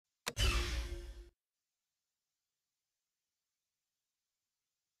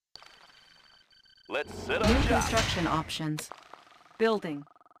Let's set up New shop. construction options. Building.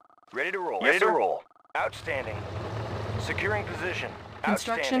 Ready to roll. Yes, Ready to sir. roll. Outstanding. Securing position.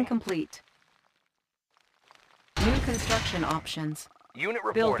 Construction Outstanding. complete. New construction options. Unit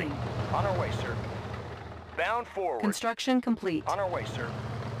reporting. Building. On our way, sir. Bound forward. Construction complete. On our way, sir.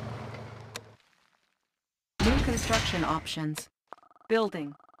 New construction options.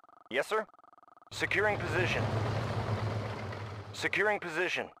 Building. Yes, sir. Securing position. Securing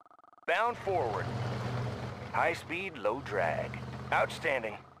position. Bound forward. High speed, low drag.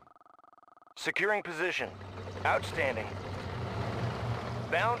 Outstanding. Securing position. Outstanding.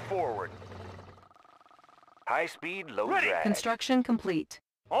 Bound forward. High speed, low drag. Construction complete.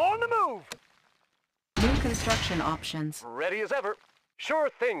 On the move! New construction options. Ready as ever. Sure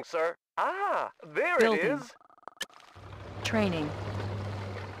thing, sir. Ah, there Building. it is. Training.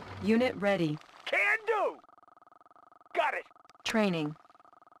 Unit ready. Can do! Got it! Training.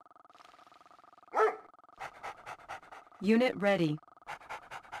 Unit ready.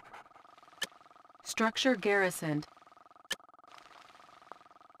 Structure garrisoned.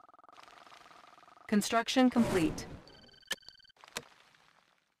 Construction complete.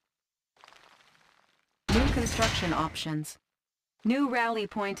 New construction options. New rally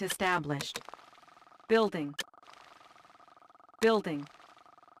point established. Building. Building.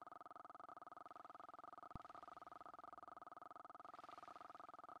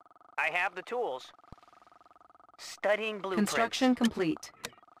 I have the tools. Studying blueprints. Construction complete.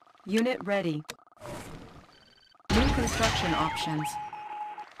 Unit ready. New construction options.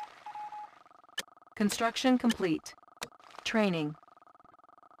 Construction complete. Training.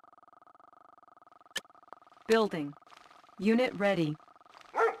 Building. Unit ready.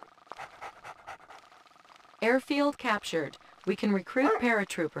 Airfield captured. We can recruit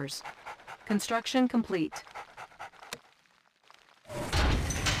paratroopers. Construction complete.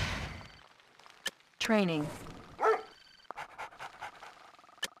 Training.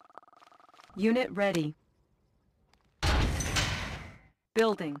 Unit ready.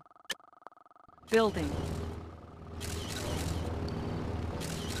 Building. Building.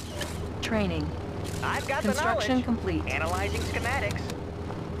 Training. I've got the Construction knowledge. complete. Analyzing schematics.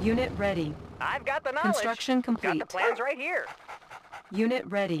 Unit ready. I've got the knowledge. Construction complete. Got the plans right here. Unit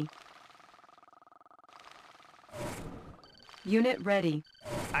ready. Unit ready.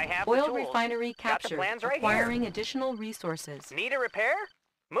 I have the Oil tools. refinery Got the captured. plans right Acquiring additional resources. here. Need a repair?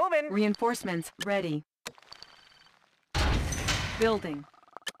 Moving. Reinforcements ready. Building.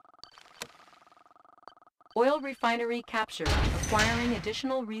 Oil refinery captured. Acquiring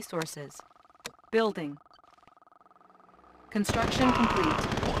additional resources. Building. Construction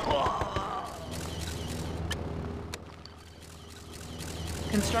complete.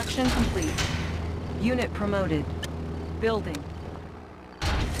 Construction complete. Unit promoted. Building.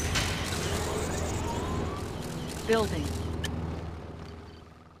 Building.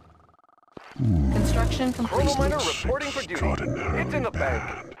 Construction complete. Chronominer reporting for duty. It's in the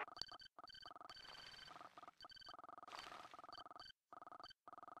bank.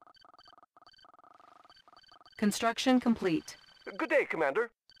 Construction complete. Good day, Commander.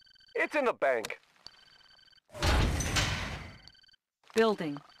 It's in the bank.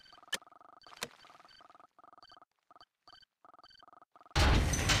 Building.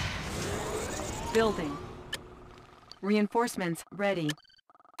 Building. Reinforcements ready.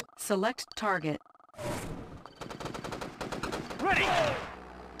 Select target. Ready!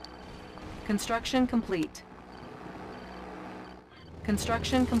 Construction complete.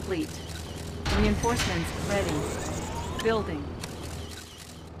 Construction complete. Reinforcements ready. Building.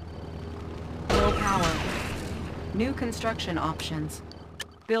 Low power. New construction options.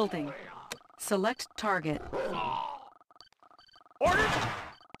 Building. Select target. Orders!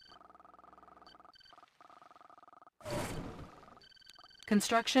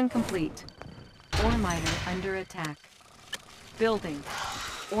 Construction complete. Ore miner under attack. Building.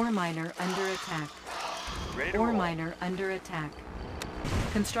 Ore miner under attack. Ready to Ore roll. miner under attack.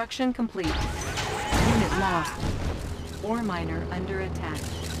 Construction complete. Unit lost. Ore miner under attack.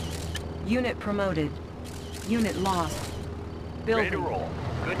 Unit promoted. Unit lost. Ready to Building. roll.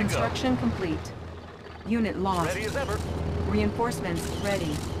 Good to go. Construction complete. Unit lost. Ready as ever. Reinforcements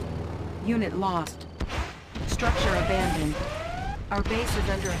ready. Unit lost. Structure abandoned. Our base is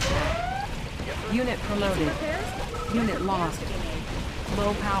under attack. Unit promoted. Unit lost.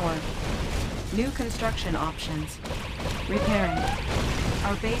 Low power. New construction options. Repairing.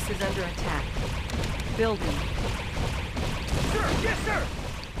 Our base is under attack. Building. Sir, yes, sir!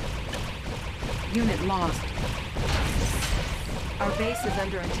 Unit lost. Our base is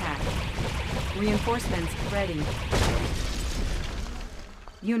under attack. Reinforcements ready.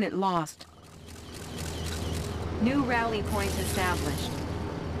 Unit lost. New rally point established.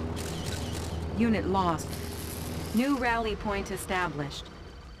 Unit lost. New rally point established.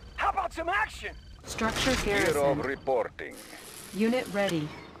 How about some action? Structure Gear of garrison. reporting. Unit ready.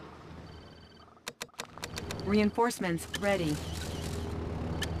 Reinforcements ready.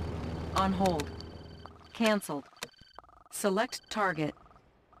 On hold. Cancelled. Select target.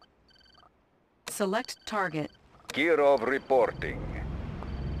 Select target. Gear of reporting.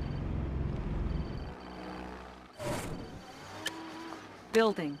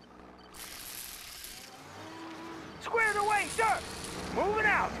 Building. Squared away, sir! Moving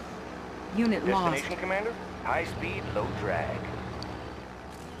out! Unit lost. Destination, Commander? High speed, low drag.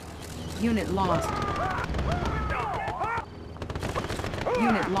 Unit lost.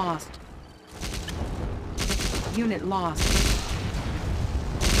 Unit lost. Unit lost.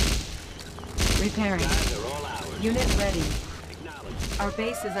 Repairing. Unit ready. Our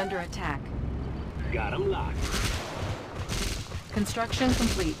base is under attack. Got 'em locked. Construction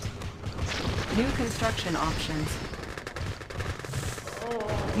complete. New construction options.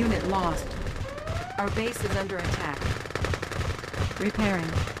 Unit lost. Our base is under attack.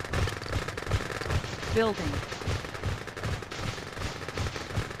 Repairing. Building.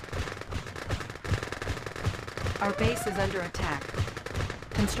 Our base is under attack.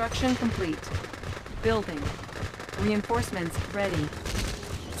 Construction complete. Building. Reinforcements ready.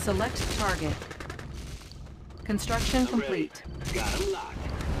 Select target. Construction complete. Got 'em locked.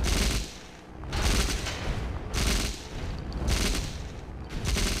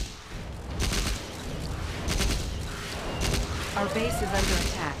 Our base is under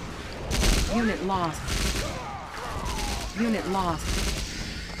attack. Unit lost. Unit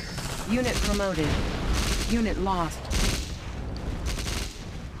lost. Unit promoted. Unit lost.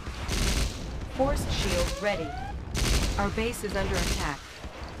 Force shield ready. Our base is under attack.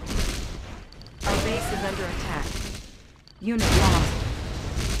 Our base is under attack. Unit lost.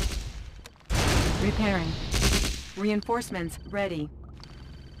 Repairing. Reinforcements ready.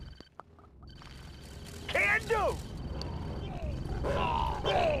 Can do!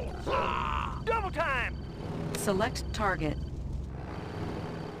 Double time! Select target.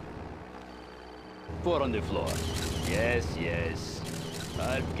 4 on the floor. Yes, yes.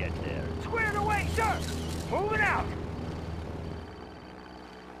 I'll get there. Squared away, sir! Moving out!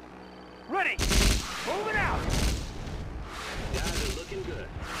 Ready! Moving out! Guys are looking good.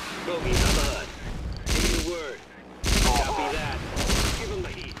 Bogies on the HUD. Give me the word. Copy that. Give them the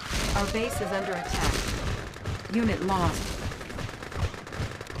heat. Our base is under attack. Unit lost.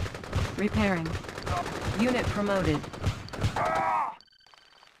 Repairing. Unit promoted.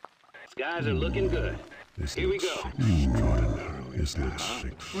 Guys are looking good. Here we go.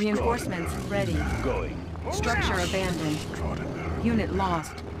 Reinforcements ready. Going. Structure abandoned. Unit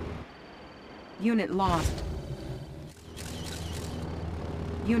lost. Unit lost.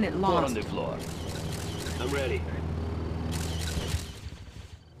 Unit 4 on lost. the floor. I'm ready.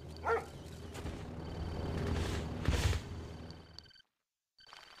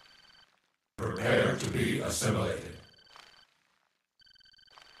 Prepare to be assimilated.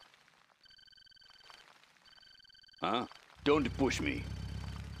 Huh? Don't push me.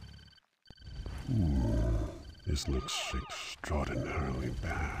 This looks extraordinarily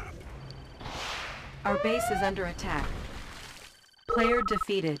bad. Our base is under attack. Player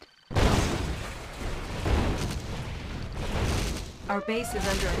defeated. Our base is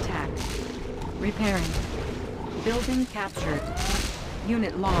under attack. Repairing. Building captured.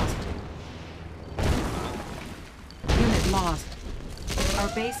 Unit lost. Unit lost. Our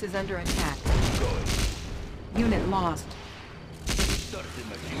base is under attack. Going. Unit lost. Start the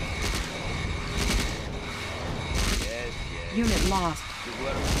machine. Yes, yes. Unit lost. The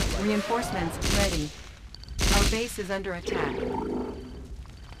work. Reinforcements ready. Our base is under attack.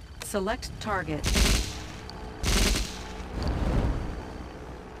 Select target.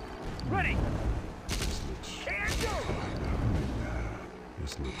 Ready! Can do!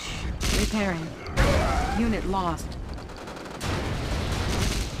 This looks Repairing. Unit lost.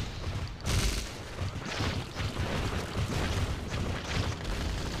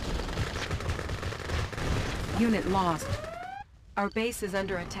 Unit lost. Our base is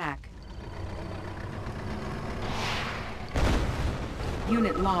under attack.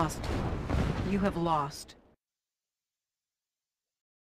 Unit lost. You have lost.